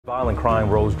Violent crime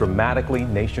rose dramatically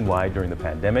nationwide during the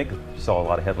pandemic. You saw a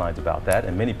lot of headlines about that,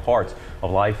 and many parts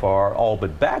of life are all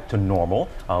but back to normal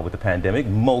with the pandemic.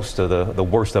 Most of the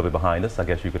worst of it behind us, I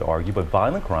guess you could argue, but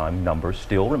violent crime numbers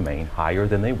still remain higher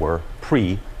than they were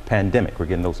pre-pandemic. We're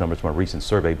getting those numbers from a recent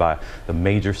survey by the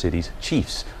major cities'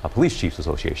 chiefs, Police Chiefs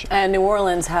Association. And New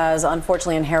Orleans has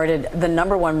unfortunately inherited the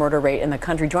 #1 murder rate in the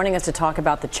country. Joining us to talk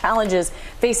about the challenges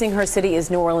facing her city is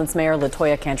New Orleans Mayor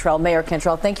Latoya Cantrell. Mayor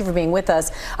Cantrell, thank you for being with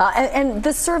us. And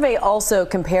the survey also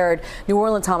compared New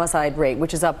Orleans homicide rate,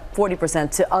 which is up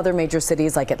 40%, to other major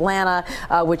cities like Atlanta,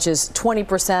 which is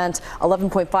 20%,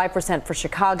 11.5% for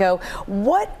Chicago.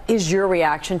 What is your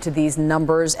reaction to these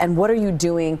numbers, and what are you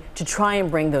doing to try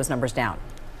and bring those numbers down?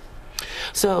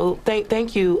 So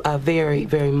thank you very,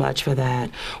 very much for that.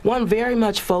 One, very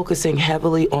much focusing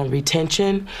heavily on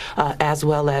retention as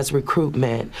well as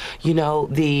recruitment. You know,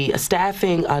 the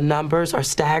staffing numbers are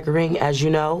staggering, as you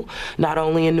know, not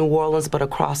only in New Orleans but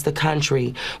across the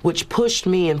country, which pushed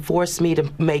me and forced me to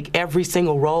make every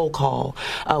single roll call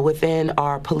within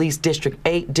our police district,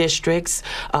 8 districts,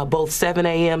 both 7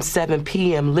 a.m., 7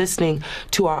 p.m., listening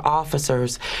to our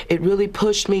officers. It really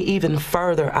pushed me even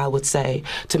further, I would say,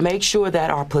 to make sure that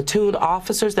our platoon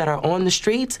officers that are on the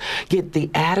streets get the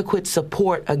adequate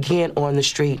support again on the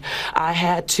street. I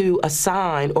had to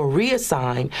assign or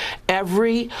reassign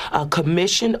every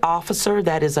commissioned officer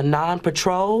that is a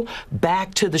non-patrol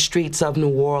back to the streets of New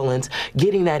Orleans,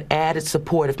 getting that added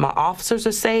support. If my officers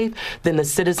are safe, then the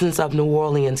citizens of New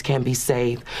Orleans can be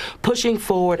safe. Pushing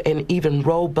forward an even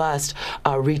robust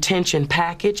retention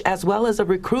package as well as a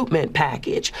recruitment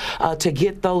package to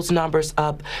get those numbers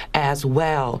up as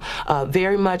well.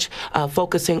 Very much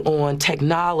focusing on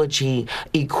technology,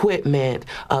 equipment,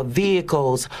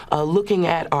 vehicles, looking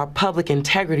at our Public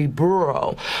Integrity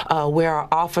Bureau, where our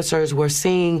officers were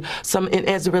seeing some,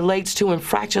 as it relates to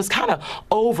infractions, kind of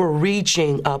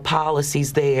overreaching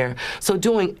policies there. So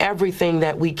doing everything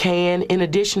that we can. In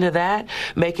addition to that,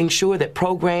 making sure that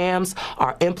programs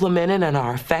are implemented and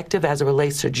are effective as it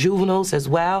relates to juveniles as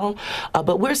well.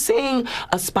 But we're seeing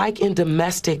a spike in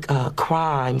domestic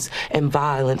crimes and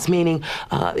violence, meaning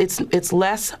it's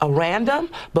less random,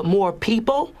 but more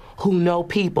people who know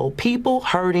people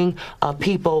hurting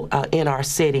people in our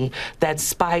city. That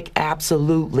spike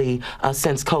absolutely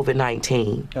since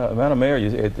COVID-19. Madam Mayor,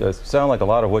 it sounds like a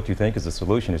lot of what you think is the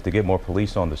solution is to get more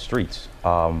police on the streets.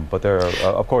 But there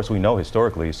are, of course, we know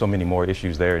historically so many more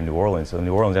issues there in New Orleans. So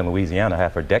New Orleans and Louisiana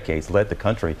have for decades led the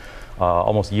country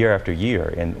almost year after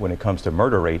year when it comes to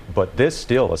murder rate. But this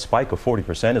still, a spike of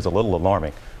 40% is a little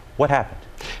alarming. What happened?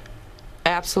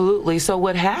 Absolutely. So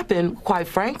what happened, quite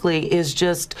frankly, is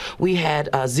just we had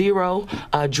 0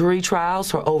 jury trials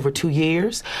for over 2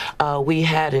 years. We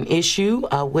had an issue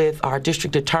with our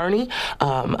district attorney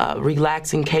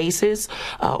relaxing cases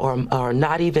or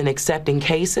not even accepting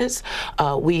cases.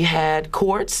 We had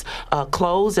courts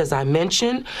closed, as I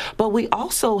mentioned, but we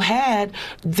also had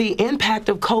the impact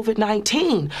of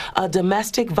COVID-19,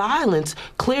 domestic violence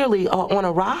clearly on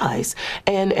a rise.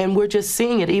 And we're just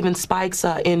seeing it, even spikes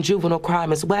in juvenile crime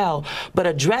as well. But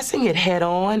addressing it head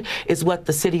on is what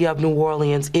the city of New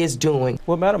Orleans is doing.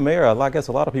 Well, Madam Mayor, I guess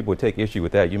a lot of people would take issue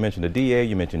with that. You mentioned the DA,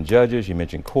 you mentioned judges, you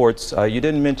mentioned courts. You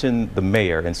didn't mention the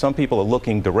mayor, and some people are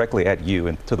looking directly at you,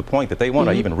 and to the point that they want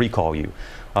to even recall you.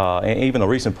 And even a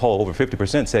recent poll, over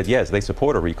 50% said yes, they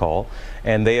support a recall,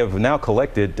 and they have now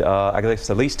collected, I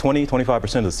guess, at least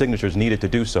 20–25% of the signatures needed to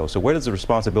do so. So where does the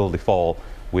responsibility fall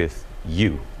with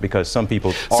you? Because some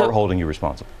people are holding you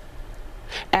responsible.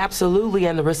 Absolutely,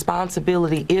 and the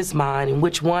responsibility is mine, and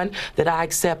which one that I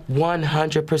accept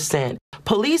 100%.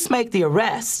 Police make the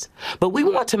arrests, but we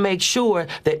want to make sure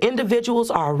that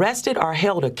individuals are arrested, are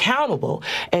held accountable,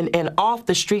 and off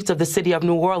the streets of the city of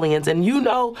New Orleans. And you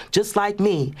know, just like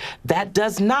me, that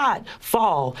does not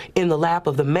fall in the lap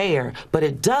of the mayor, but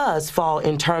it does fall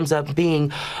in terms of being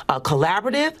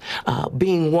collaborative,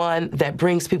 being one that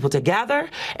brings people together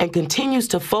and continues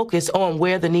to focus on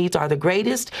where the needs are the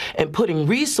greatest and putting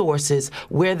resources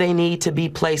where they need to be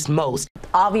placed most.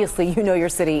 Obviously, you know your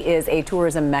city is a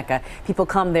tourism mecca. People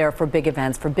come there for big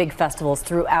events, for big festivals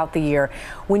throughout the year.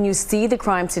 When you see the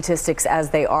crime statistics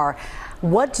as they are,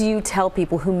 what do you tell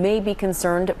people who may be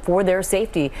concerned for their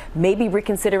safety, maybe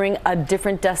reconsidering a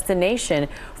different destination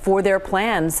for their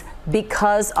plans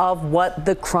because of what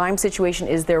the crime situation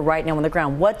is there right now on the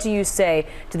ground? What do you say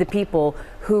to the people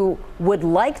who would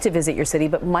like to visit your city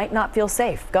but might not feel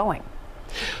safe going?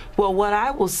 Well, what I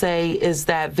will say is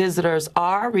that visitors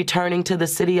are returning to the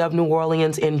city of New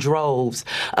Orleans in droves.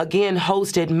 Again,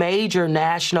 hosted major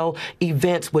national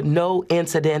events with no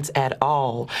incidents at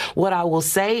all. What I will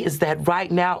say is that right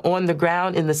now on the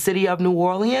ground in the city of New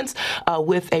Orleans,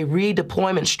 with a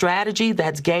redeployment strategy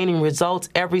that's gaining results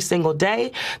every single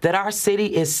day, that our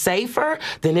city is safer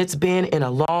than it's been in a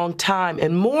long time.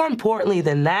 And more importantly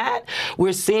than that,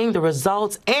 we're seeing the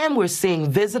results and we're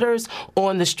seeing visitors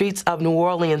on the streets of New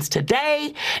Orleans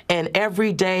today and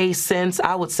every day since,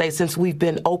 I would say, since we've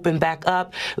been open back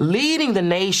up, leading the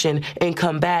nation in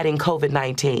combating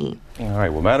COVID-19. All right,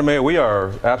 well, Madam Mayor, we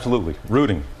are absolutely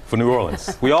rooting for New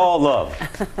Orleans. We all love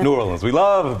New Orleans. We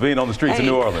love being on the streets of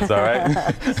New Orleans, all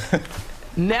right?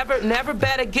 Never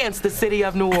bet against the city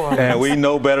of New Orleans. And we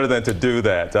know better than to do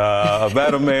that.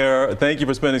 Madam Mayor, thank you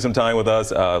for spending some time with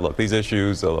us. Look, these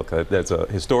issues, that's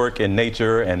historic in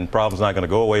nature, and problems not going to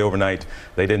go away overnight.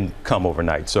 They didn't come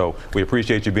overnight. So we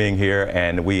appreciate you being here,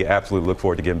 and we absolutely look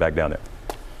forward to getting back down there.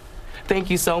 Thank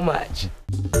you so much.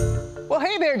 Well,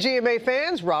 hey there, GMA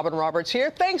fans. Robin Roberts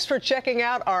here. Thanks for checking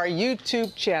out our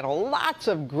YouTube channel. Lots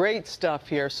of great stuff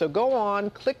here. So go on,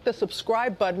 click the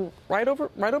subscribe button right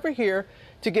over here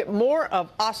to get more of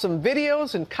awesome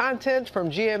videos and content from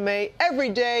GMA every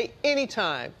day,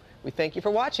 anytime. We thank you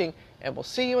for watching, and we'll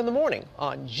see you in the morning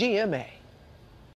on GMA.